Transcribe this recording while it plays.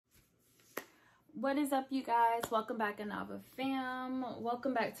What is up, you guys? Welcome back, Anava fam.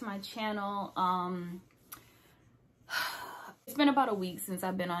 Welcome back to my channel. It's been about a week since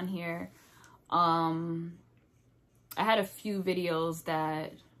I've been on here. I had a few videos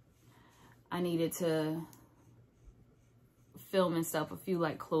that I needed to film and stuff, a few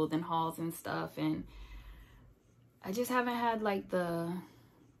like clothing hauls and stuff, and I just haven't had like I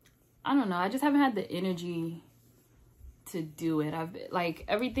just haven't had the energy to do it. I've like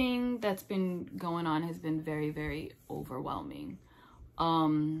everything that's been going on has been very, very overwhelming.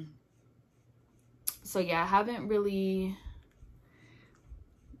 So yeah, I haven't really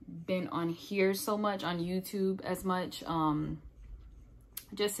been on here so much, on YouTube as much,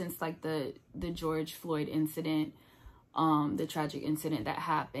 just since like the George Floyd incident, the tragic incident that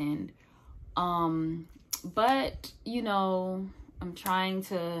happened. But you know, I'm trying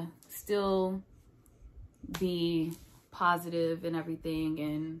to still be positive and everything,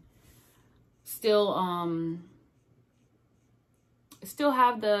 and still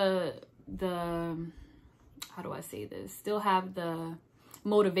have the how do I say this, still have the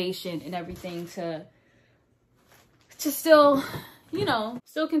motivation and everything to still, you know,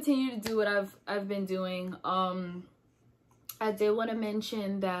 still continue to do what I've been doing. I did want to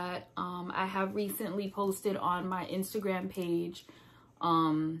mention that I have recently posted on my Instagram page,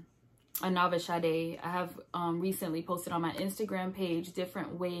 Anavasade. I have recently posted on my Instagram page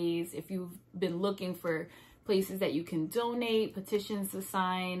different ways, if you've been looking for places that you can donate, petitions to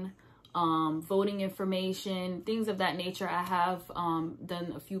sign, voting information, things of that nature. I have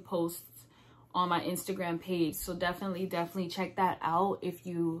done a few posts on my Instagram page, so definitely check that out if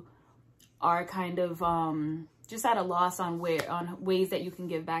you are kind of just at a loss on ways that you can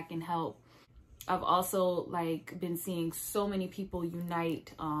give back and help. I've also like been seeing so many people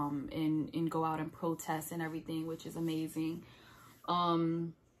unite and go out and protest and everything, which is amazing.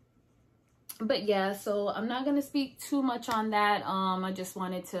 But yeah, so I'm not gonna speak too much on that. I just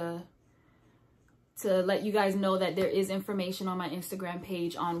wanted to let you guys know that there is information on my Instagram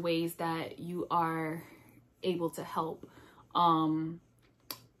page on ways that you are able to help. I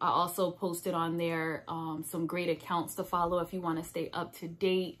also posted on there some great accounts to follow if you want to stay up to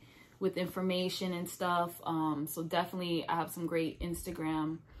date with information and stuff. So definitely I have some great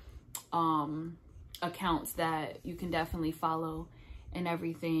Instagram accounts that you can definitely follow and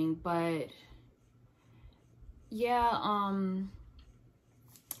everything. But yeah,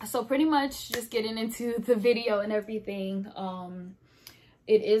 so pretty much just getting into the video and everything.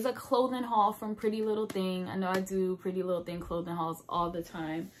 It is a clothing haul from Pretty Little Thing. I know I do Pretty Little Thing clothing hauls all the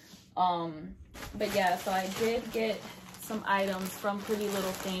time. But yeah, so I did get some items from Pretty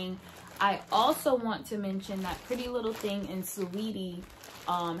Little Thing. I also want to mention that Pretty Little Thing and Sweetie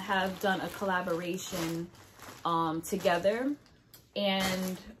have done a collaboration together,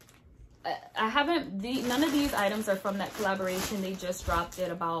 and none of these items are from that collaboration. They just dropped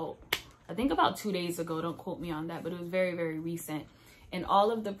it I think about 2 days ago. Don't quote me on that, but it was very, very recent. And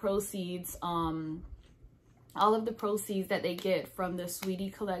all of the proceeds that they get from the Sweetie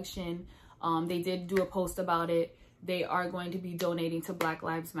collection, they did do a post about it. They are going to be donating to Black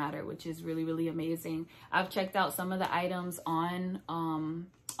Lives Matter, which is really, really amazing. I've checked out some of the items on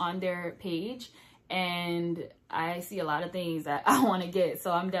their page, and I see a lot of things that I want to get.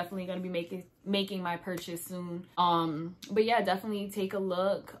 So I'm definitely going to be making my purchase soon. But yeah, definitely take a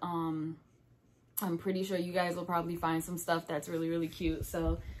look. I'm pretty sure you guys will probably find some stuff that's really, really cute.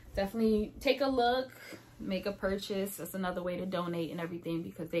 So definitely take a look, make a purchase. That's another way to donate and everything,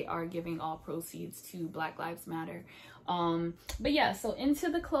 because they are giving all proceeds to Black Lives Matter. But yeah, so into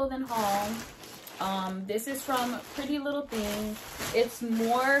the clothing haul. This is from Pretty Little Thing. It's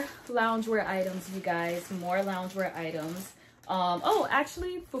more loungewear items, you guys, more loungewear items. Oh,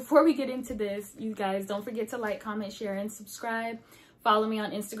 actually, before we get into this, you guys, don't forget to like, comment, share, and subscribe. Follow me on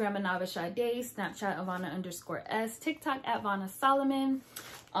Instagram, Anavasade, Snapchat, Ivana_S, TikTok at Vana Solomon.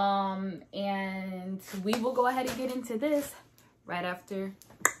 And we will go ahead and get into this right after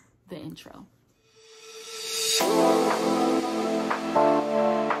the intro.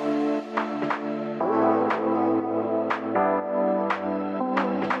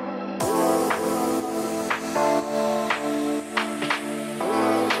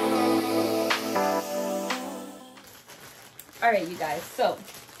 All right, you guys, so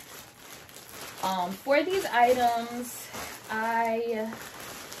for these items, I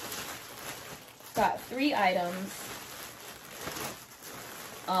got 3 items,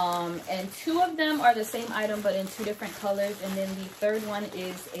 and 2 of them are the same item but in 2 different colors, and then the third one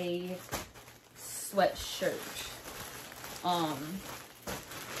is a sweatshirt.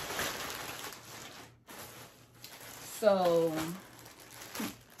 So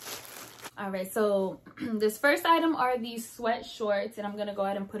All right, so this first item are these sweat shorts, and I'm gonna go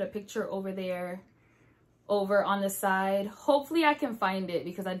ahead and put a picture over there, over on the side. Hopefully I can find it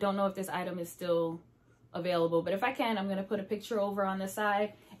because I don't know if this item is still available, but if I can, I'm gonna put a picture over on the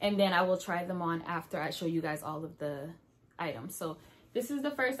side, and then I will try them on after I show you guys all of the items. So this is the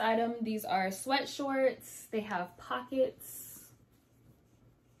first item. These are sweat shorts. They have pockets.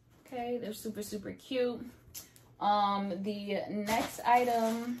 Okay, they're super, super cute. The next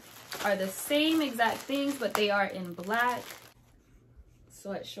item are the same exact things, but they are in black.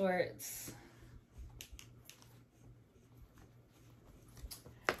 Sweat shorts.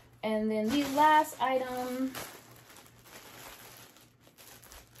 And then the last item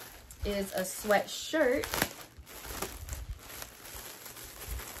is a sweatshirt.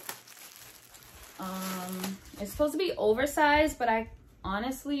 It's supposed to be oversized, but I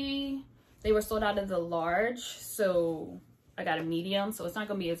honestly, they were sold out of the large, so I got a medium, so it's not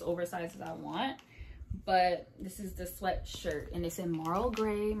gonna be as oversized as I want. But this is the sweatshirt, and it's in Marl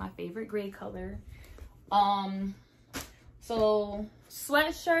gray, my favorite gray color. So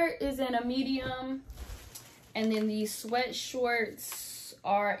sweatshirt is in a medium, and then these sweat shorts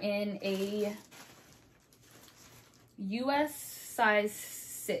are in a US size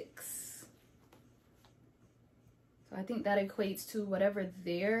 6. So I think that equates to whatever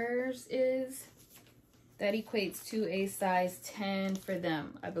theirs is. That equates to a size 10 for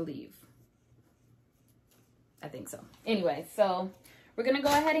them, I believe. I think so. Anyway, so we're gonna go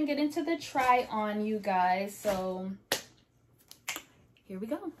ahead and get into the try on, you guys. So here we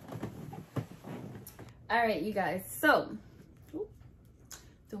go. All right, you guys. So,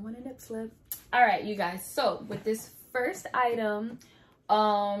 don't want a nip slip. All right, you guys. So with this first item,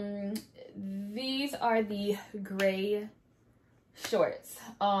 these are the gray shorts.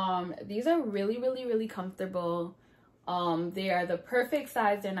 These are really, really, really comfortable. They are the perfect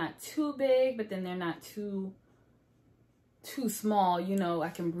size. They're not too big, but then they're not too small. You know, I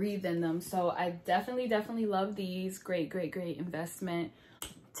can breathe in them. So I definitely love these. Great investment.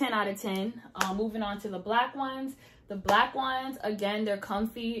 10 out of 10. Moving on to the black ones. The black ones, again, they're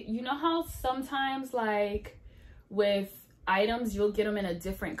comfy. You know how sometimes, like, with items, you'll get them in a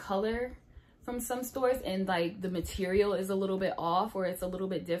different color from some stores, and like the material is a little bit off, or it's a little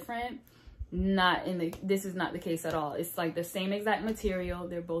bit different. This is not the case at all. It's like the same exact material.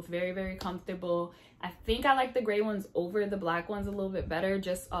 They're both very comfortable. I think I like the gray ones over the black ones a little bit better,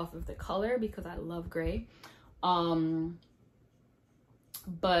 just off of the color, because I love gray. But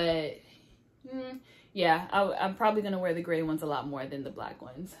yeah, I'm probably gonna wear the gray ones a lot more than the black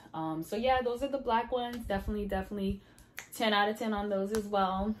ones. So yeah, those are the black ones. Definitely 10 out of 10 on those as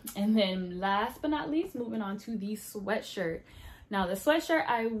well. And then last but not least, moving on to the sweatshirt. Now the sweatshirt,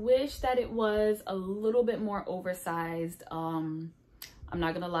 I wish that it was a little bit more oversized. I'm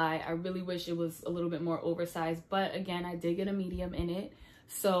not gonna lie, I really wish it was a little bit more oversized, but again, I did get a medium in it,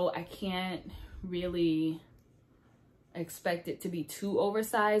 so I can't really expect it to be too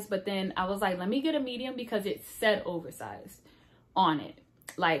oversized. But then I was like, let me get a medium because it said oversized on it,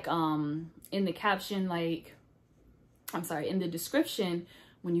 like in the caption, like, I'm sorry, in the description,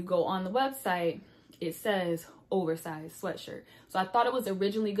 when you go on the website, it says oversized sweatshirt. So I thought it was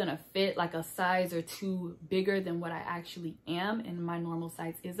originally gonna fit like a size or 2 bigger than what I actually am, and my normal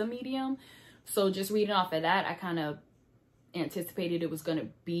size is a medium. So just reading off of that, I kind of anticipated it was gonna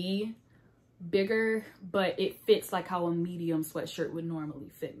be bigger, but it fits like how a medium sweatshirt would normally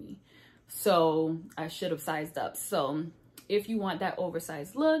fit me. So I should have sized up. So if you want that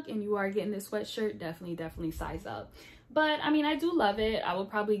oversized look and you are getting this sweatshirt, definitely size up. But I mean, I do love it. I would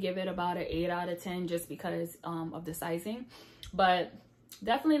probably give it about an 8 out of 10 just because of the sizing. But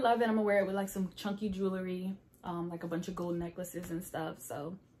definitely love it. I'm gonna wear it with like some chunky jewelry, like a bunch of gold necklaces and stuff.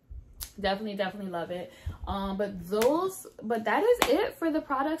 So definitely love it. But that is it for the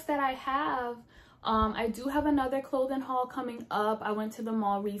products that I have. I do have another clothing haul coming up. I went to the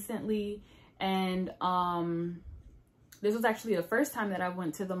mall recently, and this was actually the first time that I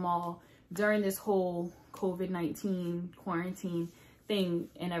went to the mall during this whole COVID-19 quarantine thing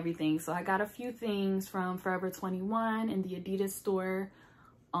and everything. So I got a few things from Forever 21 and the Adidas store.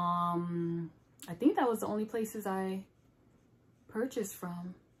 I think that was the only places I purchased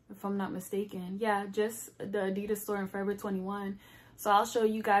from, if I'm not mistaken. Yeah, just the Adidas store and Forever 21. So I'll show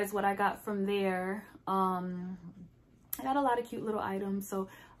you guys what I got from there. I got a lot of cute little items, so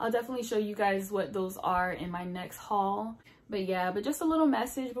I'll definitely show you guys what those are in my next haul. But yeah, but just a little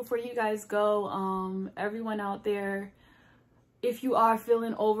message before you guys go. Everyone out there, if you are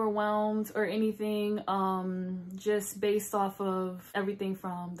feeling overwhelmed or anything, just based off of everything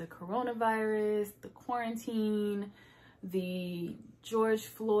from the coronavirus, the quarantine, the George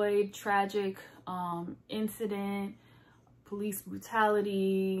Floyd tragic incident, police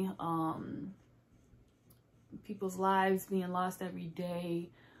brutality, people's lives being lost every day,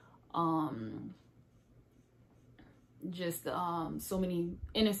 just so many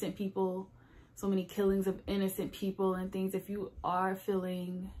innocent people, so many killings of innocent people and things. If you are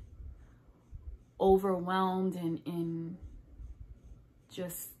feeling overwhelmed and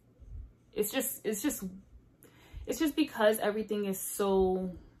just it's just because everything is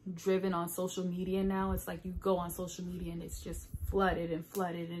so driven on social media now. It's like you go on social media and it's just flooded, and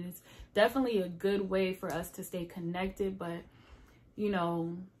it's definitely a good way for us to stay connected, but you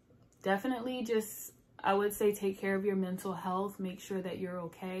know, definitely just, I would say, take care of your mental health. Make sure that you're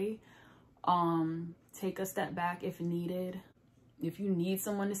okay. Take a step back if needed. If you need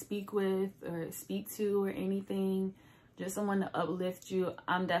someone to speak with or speak to or anything, just someone to uplift you,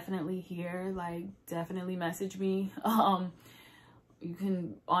 I'm definitely here. Like, definitely message me. You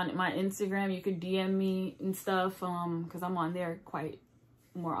can, on my Instagram, you could DM me and stuff, because I'm on there quite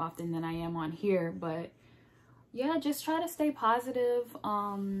more often than I am on here. But yeah, just try to stay positive.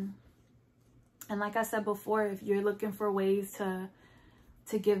 And like I said before, if you're looking for ways to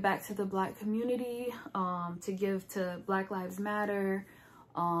give back to the Black community, to give to Black Lives Matter,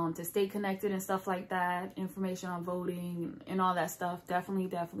 to stay connected and stuff like that, information on voting and all that stuff,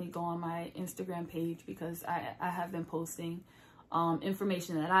 definitely go on my Instagram page, because I have been posting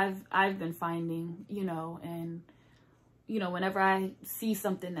information that I've been finding, you know, and you know, whenever I see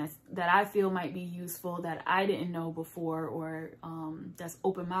something that I feel might be useful that I didn't know before, or that's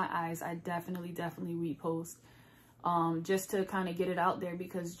opened my eyes, I definitely repost, just to kind of get it out there,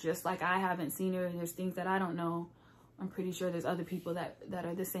 because just like I haven't seen it, or there's things that I don't know, I'm pretty sure there's other people that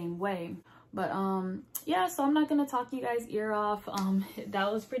are the same way. But yeah, so I'm not gonna talk you guys ear off.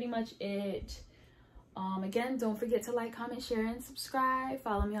 That was pretty much it. Again, don't forget to like, comment, share, and subscribe.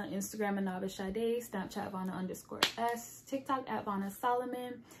 Follow me on Instagram, Anavasade, Snapchat, Vonna_S, TikTok at Vonna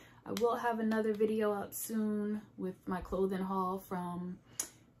Solomon. I will have another video up soon with my clothing haul from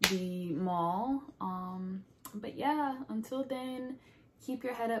the mall. But yeah, until then, keep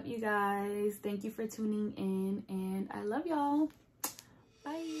your head up, you guys. Thank you for tuning in, and